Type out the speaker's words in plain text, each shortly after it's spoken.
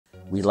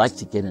We like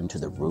to get into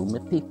the room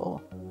with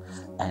people,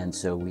 and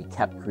so we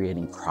kept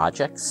creating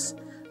projects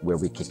where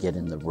we could get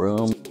in the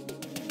room.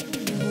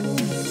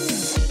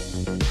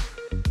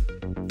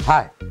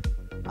 Hi,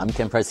 I'm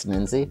Kenneth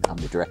Prestininzi. I'm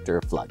the director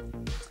of Flood.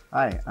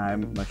 Hi,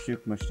 I'm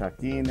Mashuq Mushtaq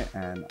Deen,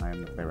 and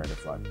I'm the playwright of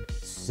Flood.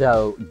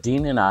 So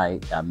Dean and I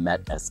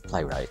met as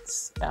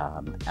playwrights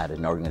at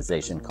an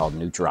organization called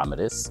New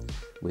Dramatists,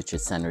 which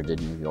is centered in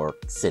New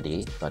York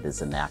City, but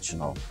is a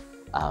national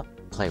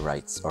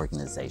playwrights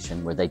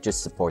organization where they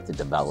just support the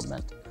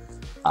development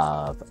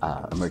of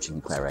emerging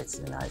playwrights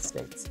in the United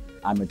States.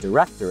 I'm a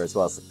director as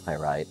well as a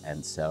playwright,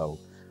 and so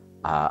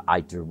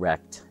I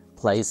direct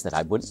plays that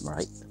I wouldn't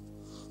write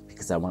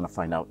because I want to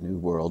find out new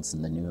worlds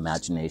and the new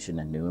imagination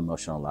and new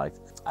emotional life.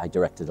 I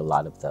directed a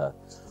lot of the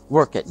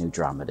work at New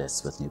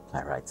Dramatists with new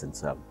playwrights, and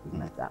so we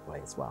met that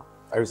way as well.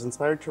 I was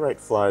inspired to write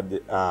Flood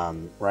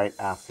right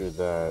after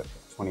the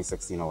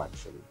 2016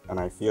 election, and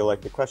I feel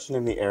like the question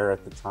in the air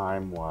at the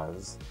time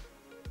was,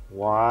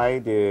 why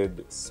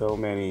did so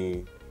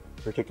many,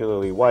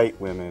 particularly white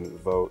women,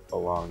 vote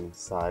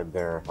alongside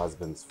their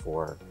husbands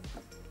for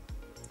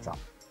Trump?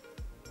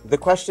 The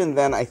question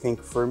then, I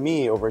think, for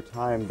me, over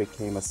time,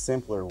 became a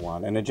simpler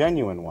one and a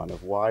genuine one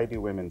of why do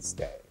women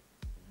stay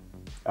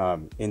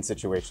in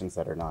situations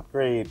that are not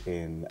great,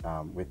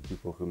 with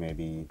people who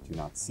maybe do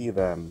not see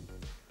them.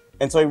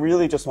 And so I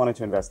really just wanted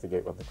to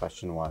investigate what the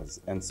question was.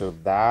 And so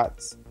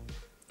that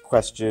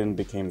question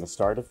became the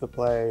start of the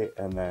play.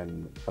 And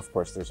then, of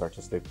course, there's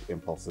artistic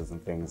impulses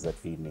and things that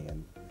feed me.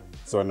 And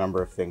so a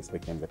number of things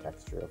became the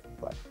texture of the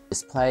play.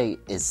 This play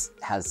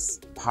has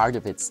part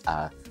of its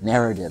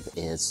narrative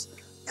is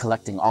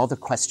collecting all the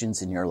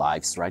questions in your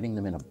lives, writing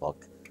them in a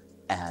book,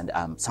 and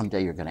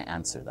someday you're going to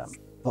answer them.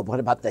 But what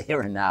about the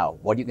here and now?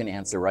 What are you going to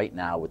answer right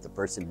now with the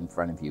person in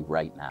front of you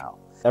right now?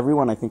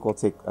 Everyone, I think, will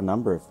take a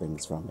number of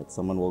things from it.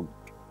 Someone will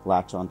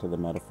latch onto the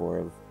metaphor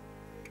of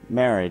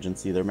marriage and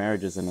see their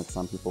marriages in it.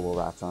 Some people will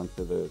latch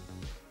onto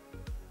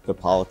the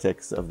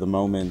politics of the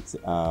moment,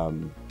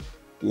 the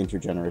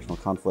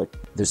intergenerational conflict.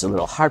 There's a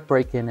little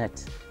heartbreak in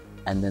it,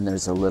 and then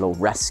there's a little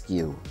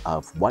rescue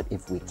of what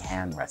if we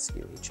can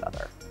rescue each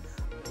other.